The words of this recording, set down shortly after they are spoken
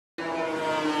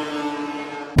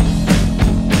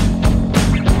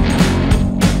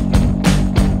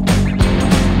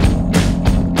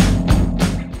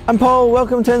I'm Paul,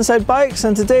 welcome to Inside Bikes,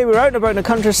 and today we're out and about in the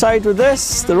countryside with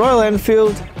this, the Royal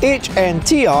Enfield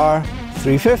HNTR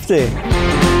 350.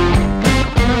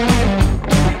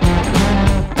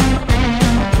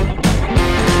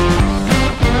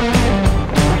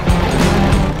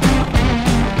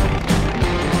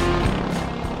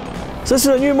 So this is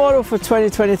a new model for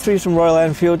 2023 from Royal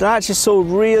Enfield, and actually sold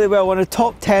really well, one of the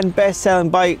top 10 best-selling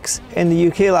bikes in the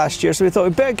UK last year, so we thought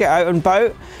we'd better get out and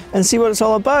about and see what it's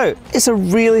all about. It's a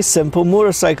really simple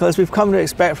motorcycle, as we've come to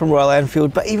expect from Royal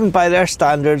Enfield, but even by their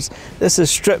standards, this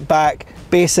is stripped back,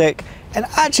 basic, and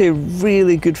actually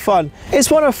really good fun.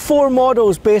 It's one of 4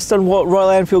 models based on what Royal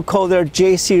Enfield call their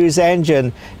J series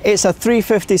engine. It's a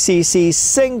 350cc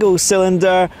single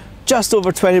cylinder, just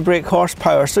over 20 brake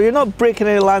horsepower, so you're not breaking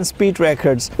any land speed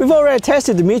records. We've already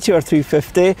tested the Meteor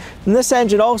 350, and this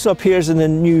engine also appears in the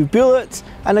new Bullet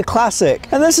and the Classic.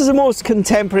 And this is the most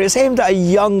contemporary, it's aimed at a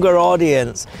younger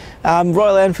audience.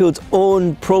 Royal Enfield's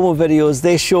own promo videos,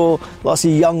 they show lots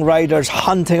of young riders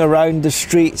hunting around the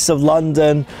streets of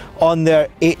London on their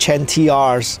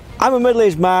HNTRs. I'm a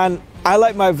middle-aged man, I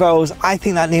like my vowels. I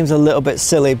think that name's a little bit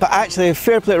silly, but actually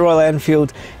fair play to Royal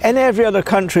Enfield. In every other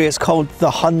country it's called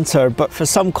the Hunter, but for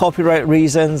some copyright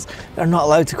reasons they're not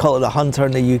allowed to call it the Hunter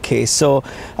in the UK, so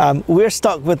we're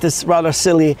stuck with this rather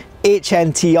silly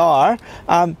HNTR,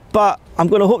 but I'm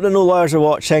going to hope that no lawyers are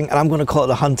watching, and I'm going to call it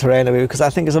the Hunter anyway, because I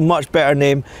think it's a much better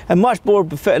name and much more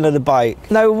befitting of the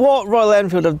bike. Now, what Royal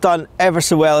Enfield have done ever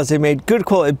so well is they made good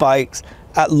quality bikes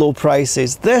at low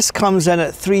prices. This comes in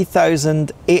at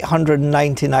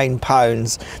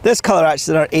 £3,899. This colour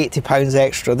actually are £80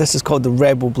 extra. This is called the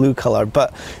Rebel Blue colour,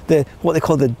 but what they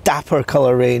call the Dapper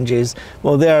colour ranges,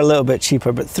 well, they're a little bit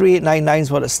cheaper, but £3,899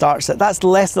 is what it starts at. That's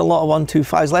less than a lot of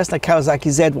 125s, less than a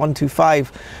Kawasaki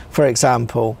Z125, for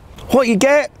example. What you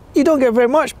get, you don't get very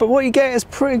much, but what you get is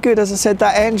pretty good. As I said,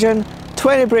 that engine,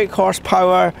 20 brake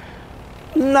horsepower,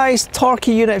 nice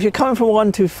torquey unit. If you're coming from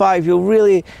 125, you'll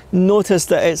really notice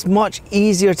that it's much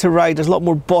easier to ride. There's a lot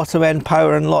more bottom end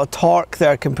power and a lot of torque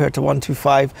there compared to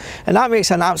 125, and that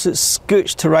makes an absolute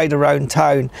scooch to ride around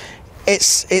town.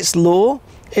 It's low.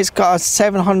 It's got a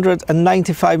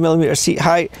 795mm seat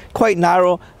height, quite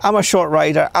narrow. I'm a short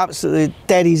rider, absolutely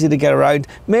dead easy to get around.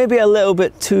 Maybe a little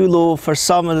bit too low for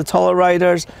some of the taller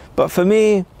riders, but for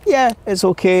me, yeah, it's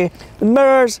okay. The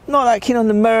mirrors, not that keen on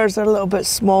the mirrors. They're a little bit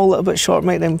small, a little bit short,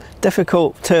 make them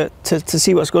difficult to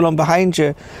see what's going on behind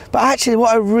you. But actually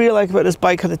what I really like about this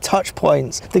bike are the touch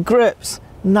points. The grips,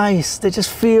 nice, they just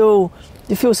feel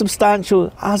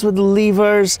substantial, as with the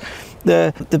levers,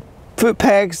 the foot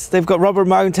pegs, they've got rubber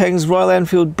mountings, Royal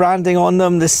Enfield branding on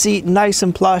them, the seat nice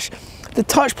and plush. The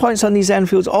touch points on these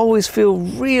Enfields always feel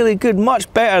really good,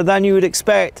 much better than you would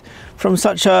expect from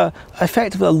such a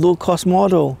effectively a low-cost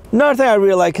model. Another thing I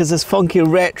really like is this funky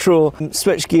retro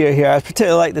switch gear here. I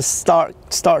particularly like the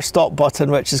start-stop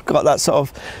button, which has got that sort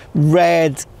of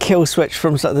red kill switch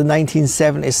from sort of the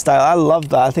 1970s style. I love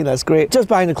that, I think that's great. Just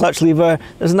behind the clutch lever,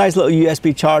 there's a nice little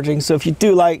USB charging, so if you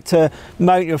do like to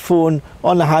mount your phone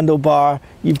on the handlebar,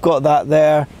 you've got that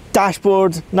there.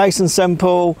 Dashboard, nice and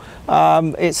simple.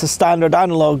 It's a standard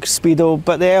analog speedo,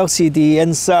 but the LCD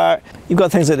insert, you've got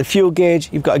things like the fuel gauge,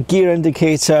 you've got a gear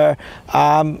indicator,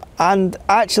 and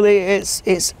actually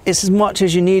it's as much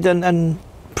as you need and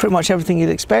pretty much everything you'd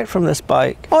expect from this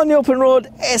bike. On the open road,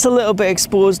 it's a little bit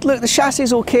exposed. Look, the chassis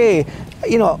is okay.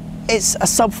 You know, it's a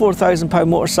sub £4,000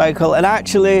 motorcycle, and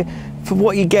actually for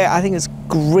what you get, I think it's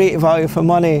great value for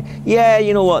money. Yeah,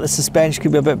 you know what, the suspension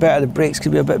could be a bit better, the brakes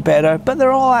could be a bit better, but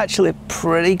they're all actually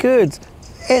pretty good.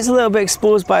 It's a little bit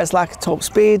exposed by its lack of top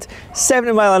speed.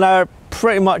 70 mile an hour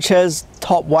pretty much is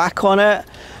top whack on it,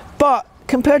 but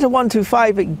compared to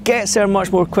 125, it gets there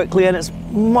much more quickly and it's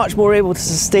much more able to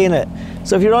sustain it.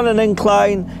 So if you're on an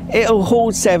incline, it'll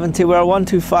hold 70, where a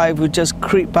 125 would just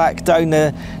creep back down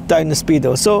the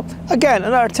speedo. So again,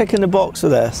 another tick in the box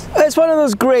with this. It's one of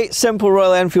those great simple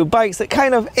Royal Enfield bikes that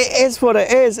kind of, it is what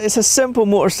it is. It's a simple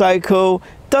motorcycle,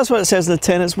 does what it says in the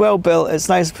tin, it's well built, it's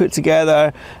nice to put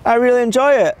together. I really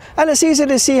enjoy it. And it's easy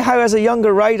to see how as a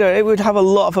younger rider it would have a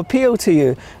lot of appeal to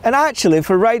you. And actually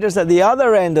for riders at the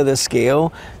other end of the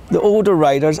scale, the older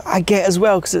riders, I get as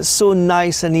well, because it's so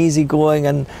nice and easy going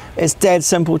and it's dead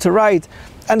simple to ride.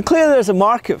 And clearly there's a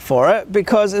market for it,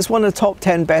 because it's one of the top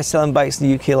 10 best-selling bikes in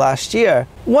the UK last year.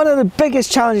 One of the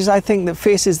biggest challenges I think that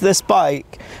faces this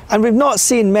bike, and we've not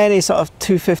seen many sort of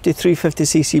 250,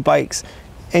 350cc bikes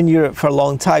in Europe for a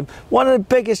long time. One of the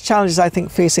biggest challenges I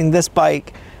think facing this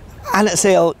bike and its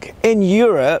ilk in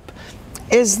Europe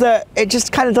is that it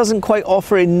just kind of doesn't quite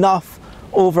offer enough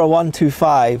over a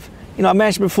 125. You know, I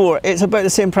mentioned before, it's about the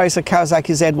same price as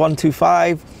Kawasaki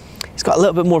Z125. It's got a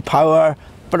little bit more power,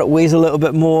 but it weighs a little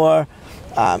bit more.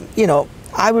 You know,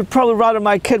 I would probably rather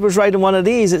my kid was riding one of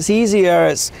these. It's easier,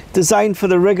 it's designed for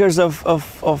the rigors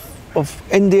of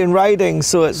Indian riding,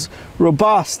 so it's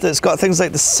robust, it's got things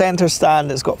like the center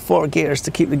stand, it's got 4 gears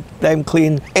to keep them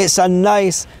clean. It's a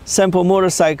nice, simple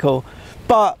motorcycle,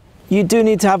 but you do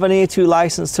need to have an A2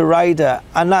 license to ride it,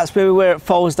 and that's maybe where it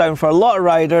falls down for a lot of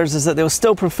riders, is that they'll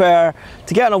still prefer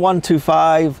to get on a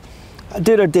 125,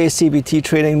 do their day CBT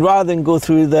training, rather than go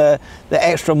through the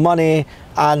extra money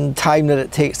and time that it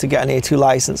takes to get an A2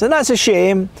 license. And that's a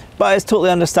shame, but it's totally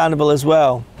understandable as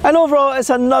well. And overall, it's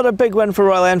another big win for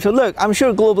Royal Enfield. Look, I'm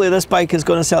sure globally this bike is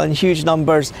going to sell in huge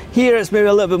numbers. Here it's maybe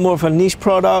a little bit more of a niche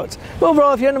product. But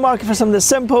overall, if you're in the market for something that's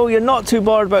simple, you're not too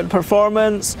bothered about the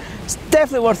performance, it's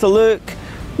definitely worth a look.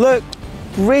 Look,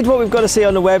 read what we've got to say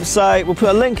on the website. We'll put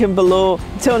a link in below.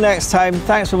 Until next time,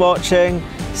 thanks for watching.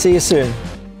 See you soon.